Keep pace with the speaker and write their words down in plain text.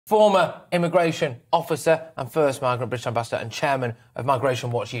former immigration officer and first migrant British ambassador and chairman of Migration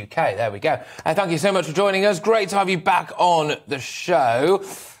Watch UK. There we go. Thank you so much for joining us. Great to have you back on the show.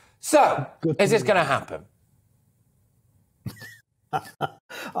 So, is this going to happen?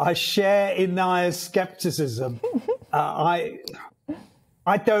 I share Inaya's scepticism. I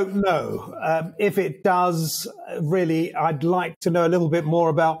don't know. If it does, really, I'd like to know a little bit more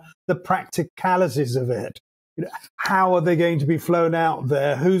about the practicalities of it. How are they going to be flown out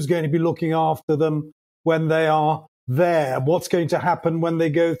there? Who's going to be looking after them when they are there? What's going to happen when they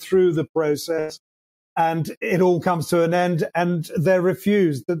go through the process and it all comes to an end and they're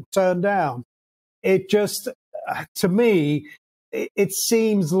refused and turned down? It just, to me, it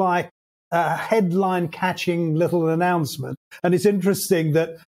seems like a headline-catching little announcement. And it's interesting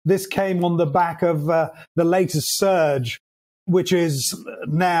that this came on the back of the latest surge, which is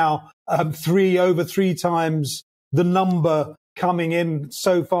now over three times the number coming in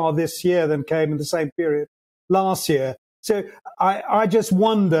so far this year than came in the same period last year. So I just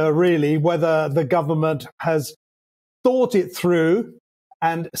wonder, really, whether the government has thought it through.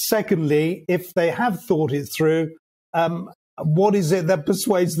 And secondly, if they have thought it through, what is it that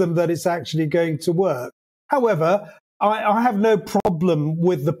persuades them that it's actually going to work? However, I have no problem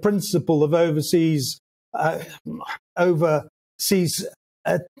with the principle of overseas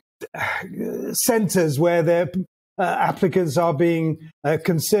centres where their applicants are being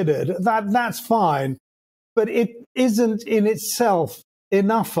considered. That's fine, but it isn't in itself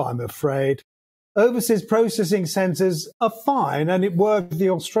enough, I'm afraid. Overseas processing centres are fine, and it worked with the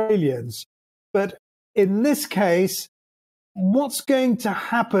Australians. But in this case, what's going to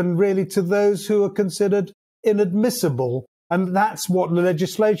happen really to those who are considered inadmissible? And that's what the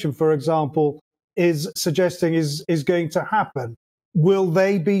legislation, for example, is suggesting is going to happen. Will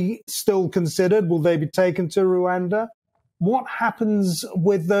they be still considered? Will they be taken to Rwanda? What happens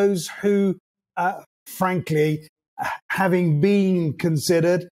with those who, frankly, having been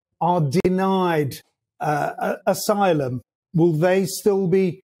considered, are denied asylum? Will they still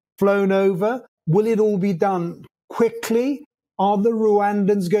be flown over? Will it all be done quickly? Are the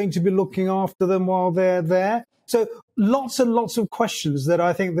Rwandans going to be looking after them while they're there? So lots and lots of questions that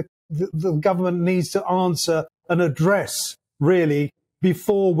I think the government needs to answer and address, really,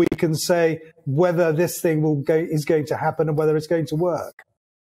 before we can say whether this thing is going to happen and whether it's going to work.